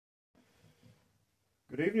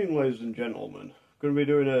Good evening, ladies and gentlemen. Going to be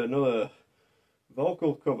doing another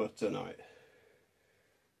vocal cover tonight.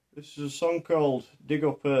 This is a song called Dig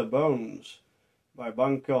Up Her Bones by a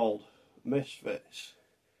band called Misfits.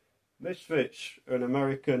 Misfits are an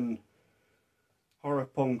American horror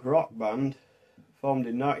punk rock band formed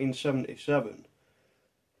in 1977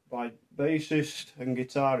 by bassist and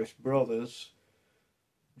guitarist brothers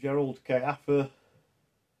Gerald Caiafa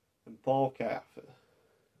and Paul Caiafa,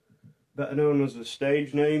 better known as the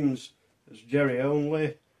stage names as Jerry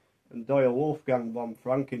Only and Doyle Wolfgang von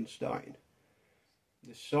Frankenstein.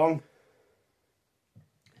 This song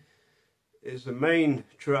is the main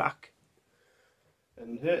track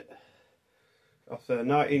and hit off their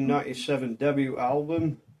 1997 debut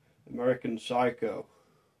album, American Psycho.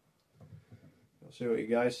 I'll see what you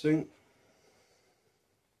guys think.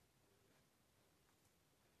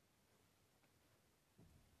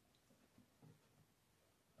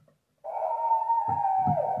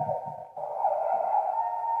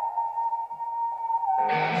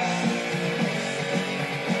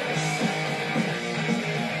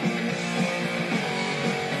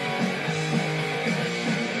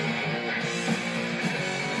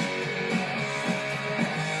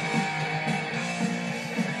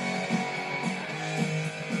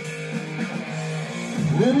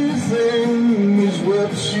 Anything is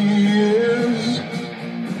what she is,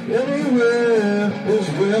 anywhere is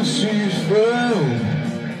where she's from.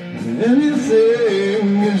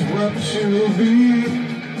 Anything is what she'll be,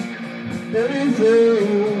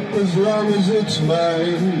 anything as long as it's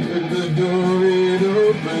mine. And the door it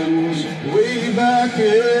opens way back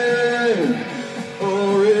in,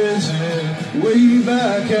 or is it way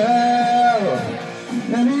back out?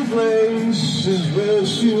 Any place is where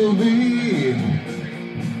she'll be,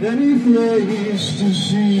 any place to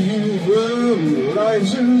see you from.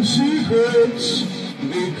 Lies and secrets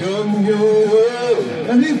become your world.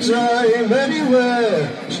 Anytime, anywhere,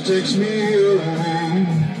 she takes me away.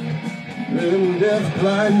 Then death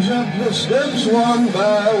climbs up the steps one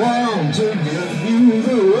by one to give you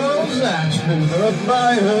the rose that's been cut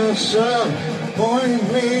by her son. Point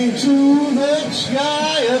me to the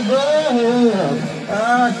sky above,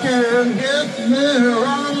 I can't get there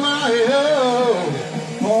on my own.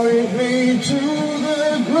 Point me to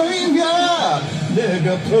the graveyard, dig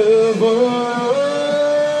up her bones.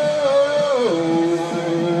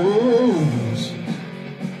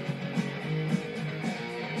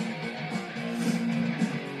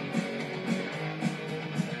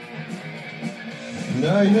 And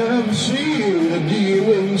I have seen the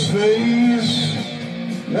demon's face,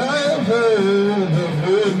 I have heard of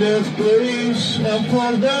her death place. I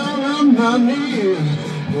fall down on my knees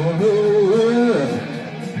for her word.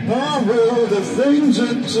 Borrow the things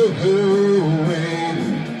that took her away.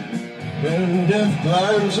 And death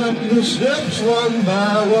climbs up the steps one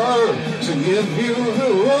by one to give you the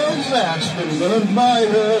rose that's been burnt by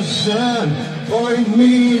her son. Point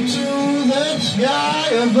me to the sky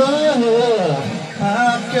above,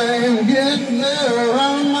 I can't get there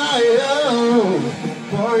on my own.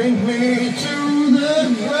 Point me to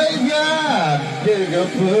the graveyard, dig up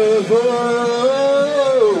her bones.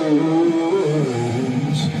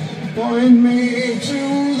 Point me to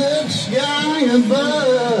the sky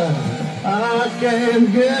above, I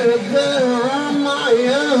can't get there on my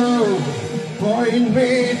own. Point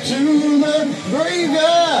me to the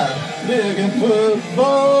graveyard, dig up her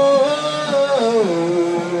bones.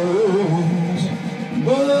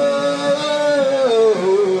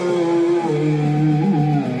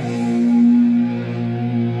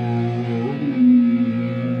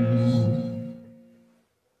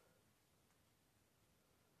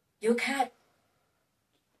 You can't.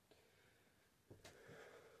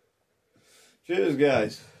 Cheers,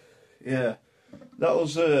 guys. Yeah, that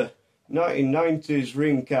was a 1990s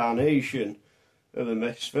reincarnation of the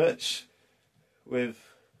Misfits with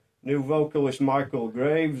new vocalist Michael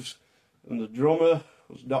Graves, and the drummer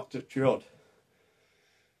was Dr. Chud.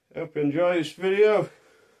 Hope you enjoy this video.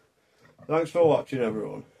 Thanks for watching,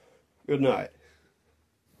 everyone. Good night.